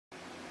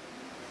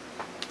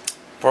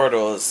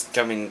Portal is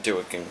coming to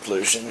a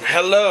conclusion.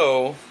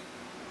 Hello,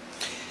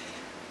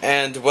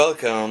 and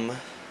welcome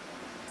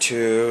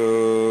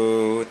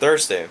to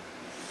Thursday.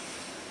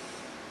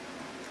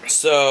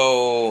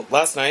 So,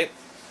 last night,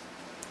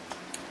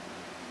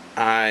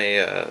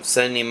 I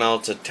sent an email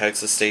to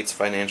Texas State's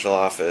financial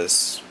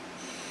office.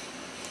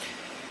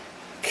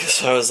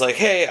 Because I was like,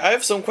 hey, I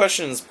have some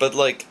questions, but,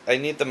 I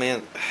need the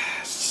man...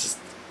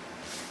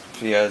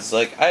 Because,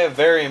 I have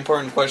very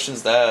important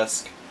questions to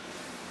ask,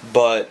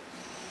 but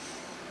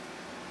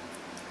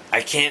I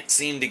can't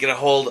seem to get a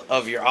hold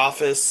of your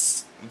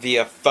office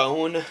via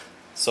phone,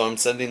 so I'm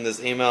sending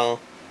this email,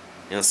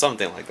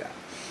 something like that.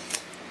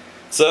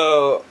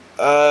 So,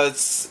 I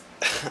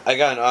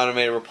got an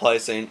automated reply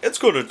saying, it's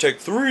going to take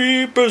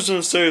 3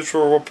 business days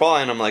for a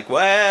reply, and I'm like,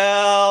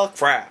 well,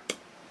 crap.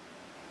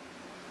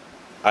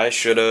 I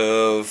should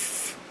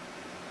have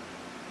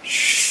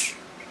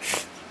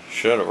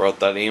wrote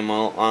that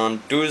email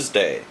on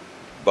Tuesday,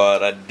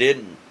 but I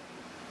didn't,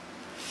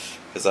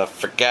 because I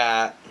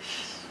forgot.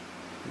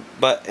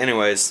 But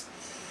anyways,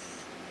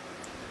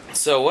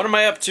 so what am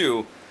I up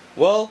to?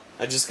 Well,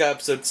 I just got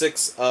episode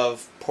 6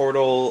 of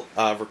Portal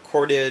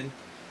recorded,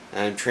 and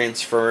I'm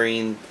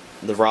transferring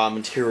the raw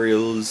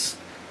materials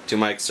to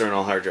my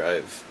external hard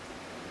drive.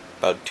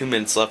 About 2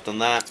 minutes left on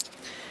that.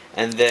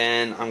 And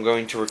then I'm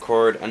going to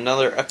record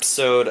another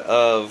episode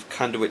of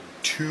Conduit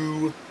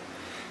 2.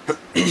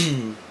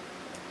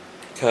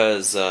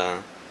 Because,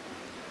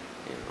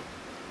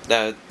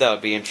 that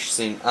would be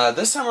interesting.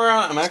 This time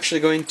around, I'm actually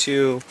going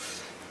to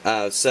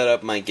set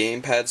up my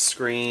gamepad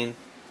screen,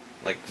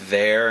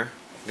 there.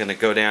 I'm going to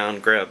go down,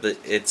 grab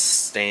its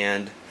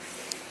stand,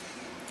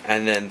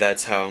 and then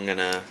that's how I'm going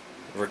to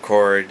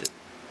record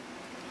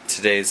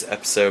today's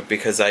episode,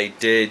 because I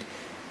did...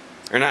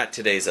 Or not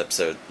today's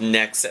episode,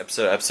 next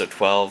episode, episode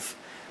 12,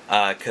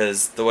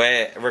 because the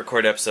way I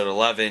record episode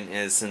 11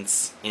 is,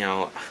 since,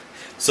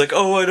 it's like,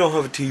 oh, I don't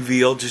have a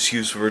TV, I'll just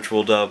use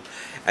Virtual Dub.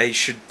 I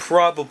should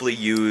probably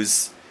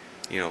use,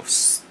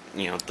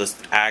 the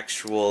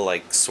actual,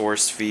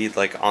 source feed,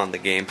 on the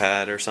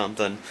gamepad or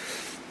something.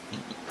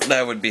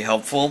 That would be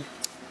helpful.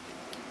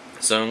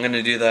 So I'm going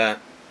to do that,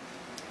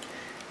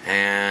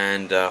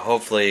 and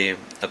hopefully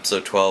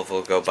episode 12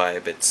 will go by a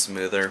bit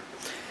smoother.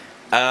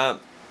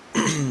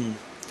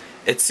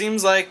 It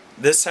seems like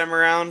this time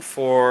around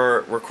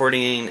for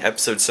recording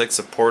episode 6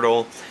 of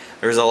Portal,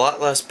 there's a lot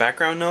less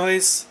background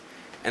noise,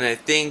 and I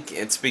think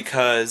it's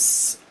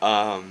because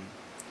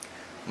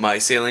my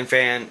ceiling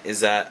fan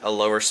is at a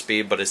lower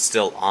speed but it's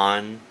still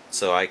on,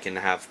 so I can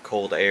have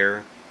cold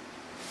air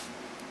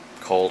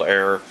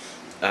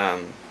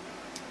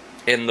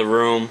in the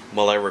room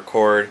while I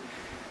record,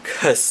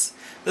 because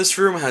this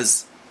room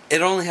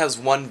only has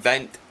one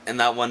vent, and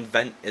that one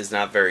vent is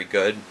not very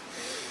good.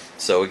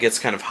 So it gets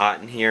kind of hot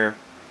in here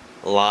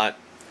a lot.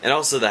 And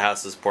also the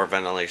house has poor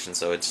ventilation,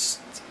 so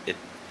well,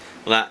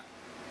 not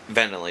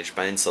ventilation,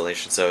 but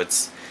insulation, so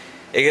it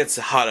gets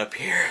hot up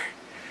here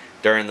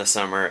during the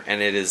summer,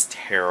 and it is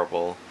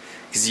terrible.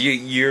 Because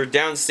you're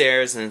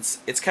downstairs, and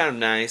it's kind of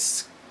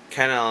nice,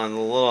 kind of a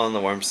little on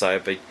the warm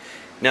side, but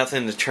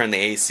nothing to turn the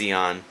AC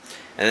on.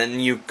 And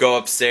then you go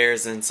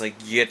upstairs, and it's like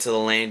you get to the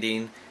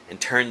landing and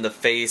turn the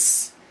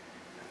face,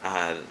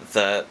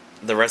 the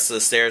rest of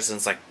the stairs, and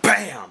it's like,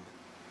 BAM!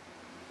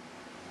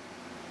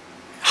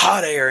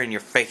 Hot air in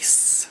your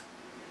face.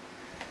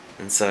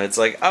 And so it's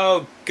like,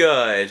 oh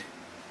good.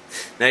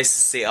 Nice to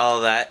see all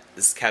of that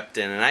is kept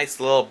in a nice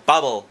little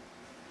bubble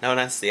known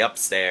as the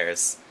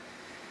upstairs.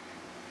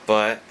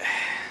 But,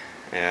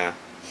 yeah.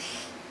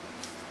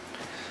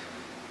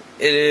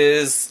 It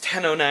is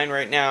 10:09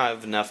 right now. I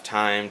have enough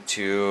time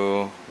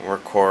to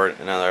record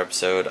another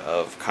episode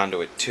of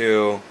Conduit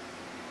 2.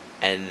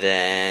 And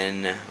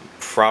then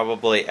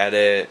probably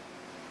edit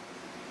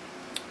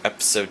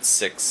episode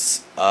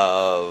 6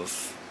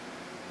 of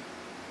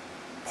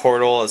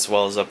Portal, as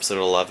well as episode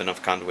 11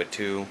 of Conduit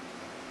 2.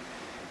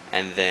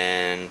 And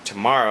then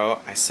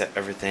tomorrow I set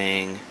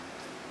everything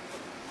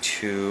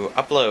to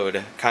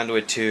upload.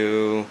 Conduit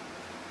 2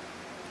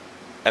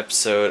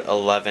 episode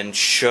 11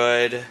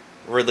 should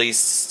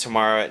release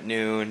tomorrow at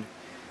noon,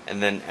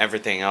 and then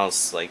everything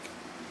else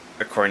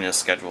according to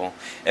schedule.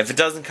 If it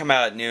doesn't come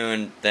out at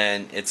noon,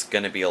 then it's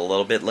gonna be a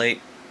little bit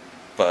late,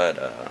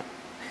 but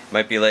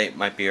might be late,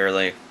 might be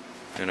early,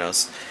 who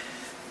knows.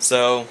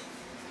 So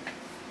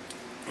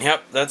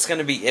yep, that's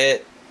gonna be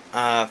it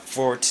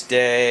for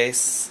today.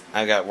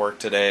 I got work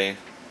today.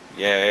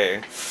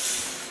 Yay.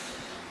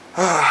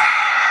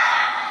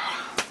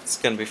 It's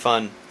gonna be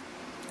fun.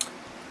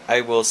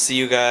 I will see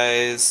you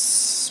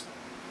guys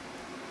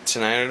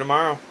tonight or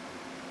tomorrow.